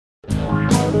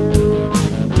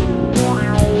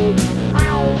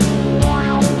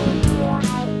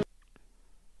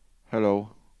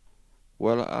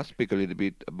Well, I'll speak a little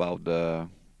bit about the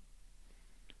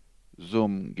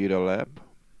Zoom G3n,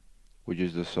 which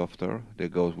is the software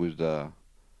that goes with the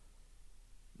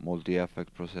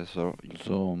multi-effect processor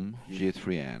Zoom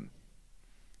G3n.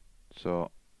 So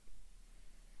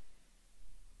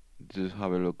this is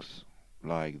how it looks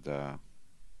like the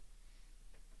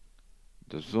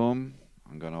Zoom.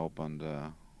 I'm gonna open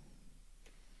the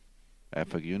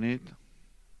effect unit.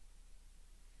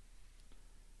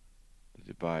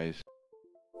 The device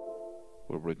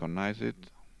will recognize it.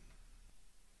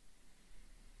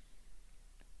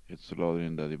 It's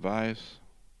loading the device.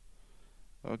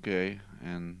 Okay,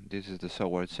 and this is the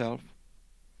software itself,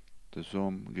 the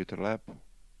Zoom G3n.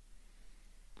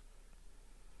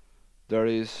 There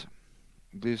is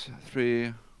these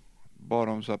three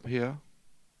buttons up here.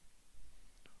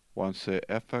 One say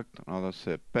effect, another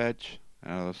say patch,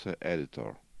 another say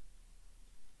editor.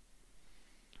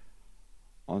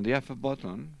 On the effect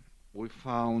button, we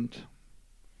found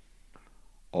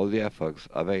all the effects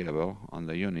available on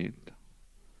the unit.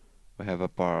 We have a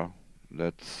part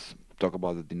that's talk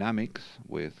about the dynamics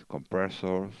with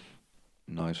compressors,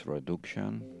 noise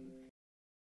reduction.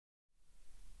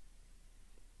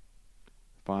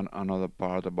 Found another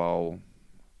part about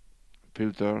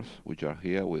filters, which are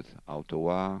here with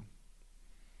auto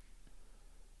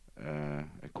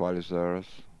equalizers,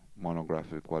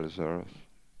 monographic equalizers.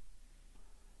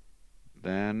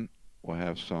 Then we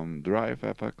have some drive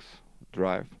effects.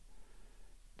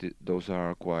 Those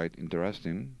are quite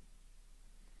interesting.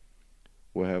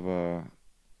 We have a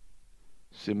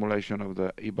simulation of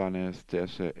the Ibanez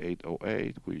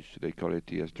TS808, which they call it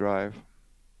TS drive.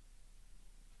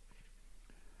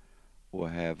 We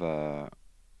have a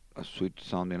sweet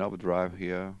sounding up drive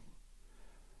here.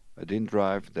 A DIN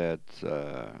drive that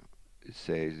it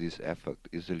says this effect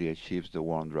easily achieves the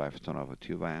warm drive tone of a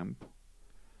tube amp.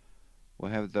 We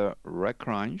have the rec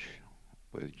crunch,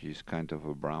 which is kind of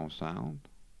a brown sound,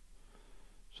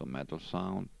 some metal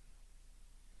sound,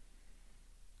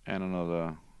 and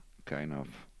another kind of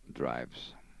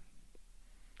drives.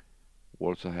 We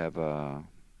also have a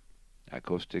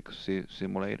acoustic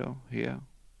simulator here,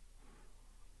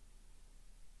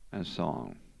 and so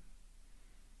on.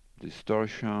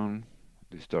 Distortion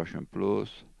plus,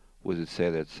 which it say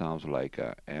that sounds like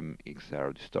a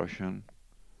MXR distortion.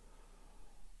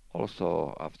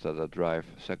 Also, after the drive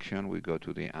section, we go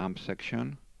to the amp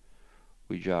section,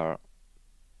 which are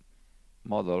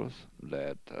models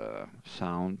that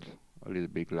sound a little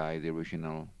bit like the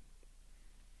original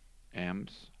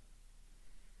amps.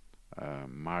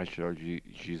 Marshall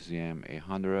GZM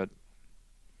 800,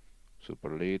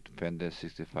 Super Lead, Fender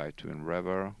 65 Twin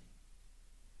Reverb,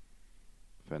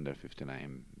 Fender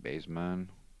 59 Bassman,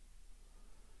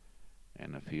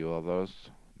 and a few others,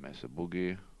 Mesa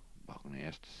Boogie, Balcony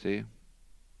STC.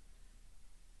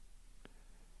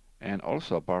 And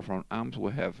also, apart from amps,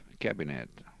 we have cabinet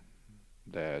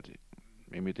that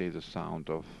imitate the sound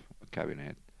of a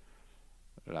cabinet,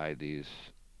 like this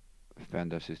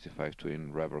Fender 65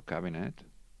 Twin Reverb cabinet,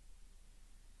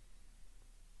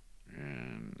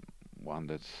 and one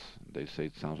they say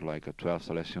it sounds like a 12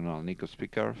 selectional Nico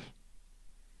speakers,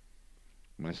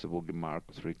 Mesa Boogie Mark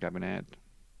III cabinet,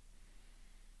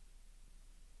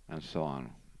 and so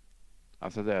on.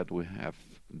 After that, we have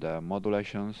the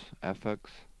modulations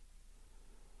effects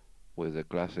with the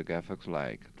classic effects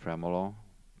like tremolo,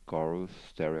 chorus,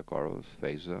 stereo chorus,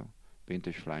 phaser,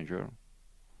 vintage flanger,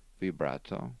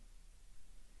 vibrato,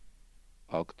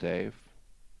 octave,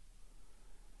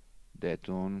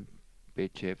 detune,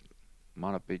 pitch shift,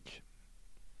 monopitch,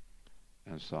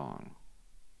 and so on.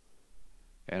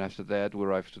 And after that, we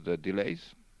arrive to the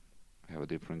delays. We have a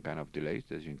different kind of delays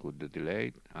that include the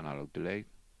delay, analog delay,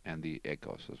 and the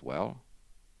echoes as well.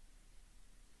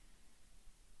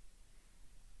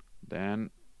 Then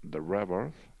the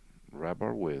reverb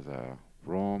with a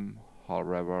room, hall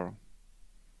reverb,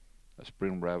 a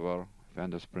spring reverb,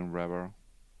 Fender spring reverb,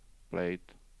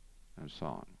 plate, and so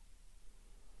on.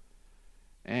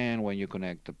 And when you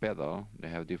connect the pedal, they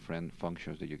have different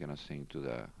functions that you're gonna assign to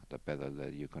the pedal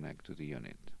that you connect to the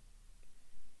unit.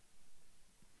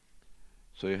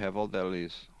 So you have all the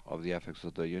list of the effects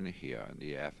of the unit here in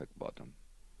the effect button.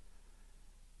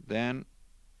 Then,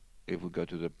 if we go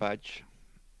to the patch,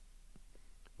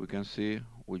 we can see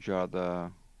which are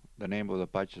the name of the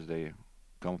patches. They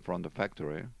come from the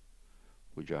factory,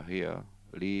 which are here: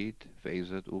 lead,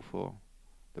 phased, UFO,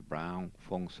 the brown,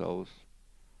 funk sauce,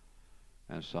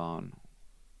 and so on.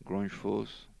 Grunge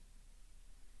fuzz,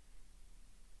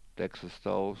 Texas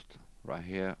toast, right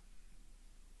here.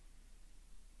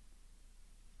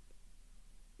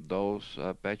 Those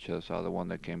patches are the one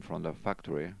that came from the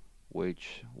factory,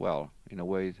 which, well, in a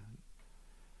way,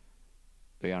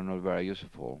 they are not very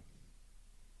useful,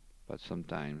 but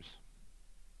sometimes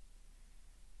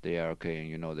they are okay, and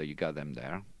you know that you got them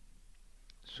there.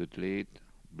 Sweet lead,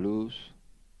 blues,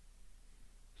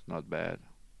 it's not bad.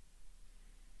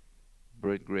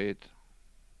 Brick grid,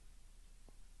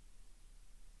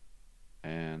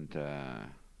 and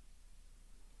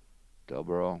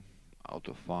dobro,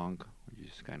 auto funk, which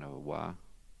is kind of a wah.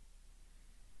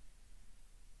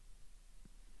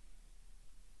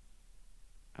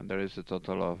 And there is a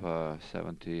total of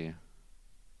 75.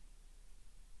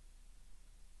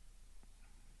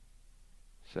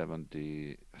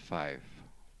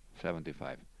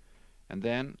 And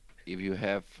then if you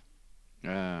have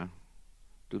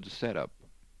do the setup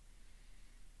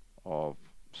of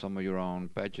some of your own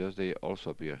patches, they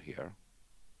also appear here.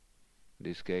 In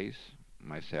this case,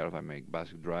 myself, I make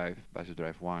basic drive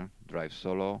 1, drive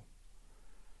solo,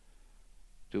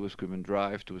 tube screaming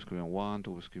drive, tube screaming 1,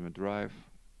 tube screaming drive.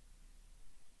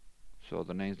 So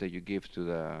the names that you give to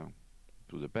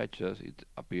the patches, it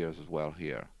appears as well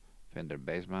here. Fender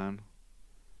Bassman,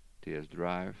 TS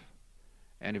drive,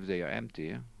 and if they are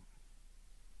empty,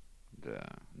 the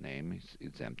name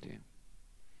is empty.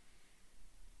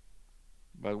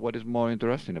 But what is more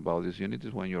interesting about this unit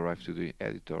is when you arrive to the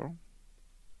editor,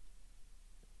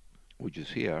 which is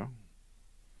here,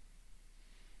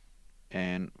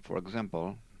 and for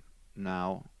example,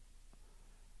 now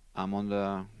I'm on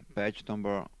the patch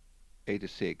number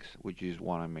 86, which is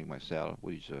one I make myself,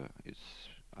 which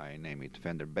I name it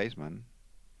Fender Bassman,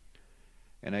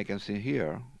 and I can see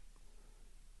here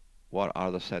what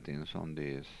are the settings on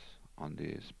this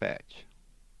patch.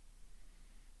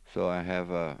 So I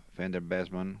have a Fender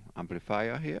Bassman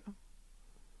amplifier here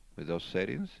with those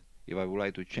settings. If I would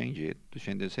like to change it, to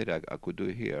change the setting, I could do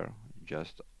it here,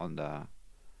 just on the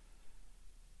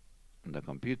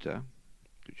computer,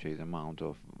 to change the amount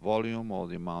of volume or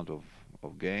the amount of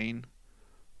gain,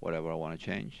 whatever I want to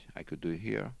change, I could do it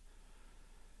here.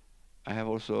 I have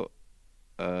also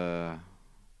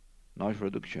noise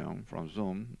reduction from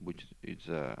Zoom, which is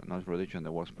a noise reduction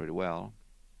that works pretty well,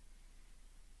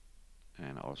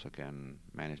 and also can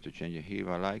manage to change it here if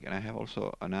I like. And I have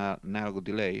also an analog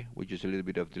delay, which is a little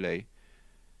bit of delay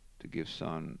to give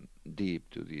some deep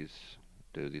to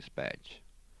this patch.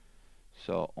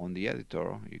 So on the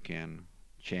editor you can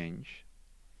change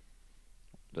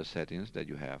the settings that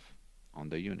you have on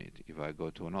the unit. If I go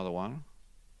to another one,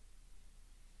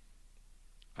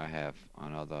 I have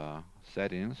another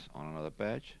settings on another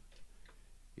patch.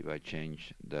 If I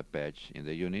change the patch in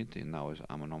the unit, and now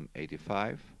I'm on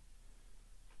 85.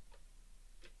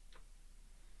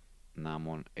 Now I'm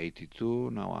on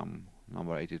 82. Now I'm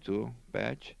number 82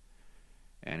 patch.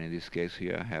 And in this case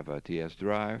here, I have a TS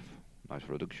drive, noise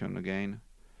reduction again,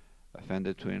 a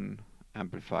Fender Twin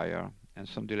amplifier, and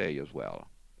some delay as well.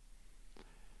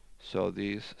 So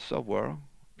this software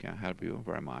can help you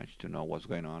very much to know what's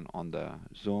going on the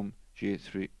Zoom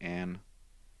G3n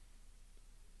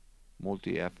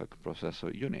multi-effect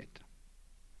processor unit.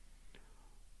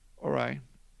 Alright,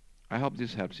 I hope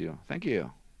this helps you. Thank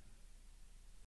you.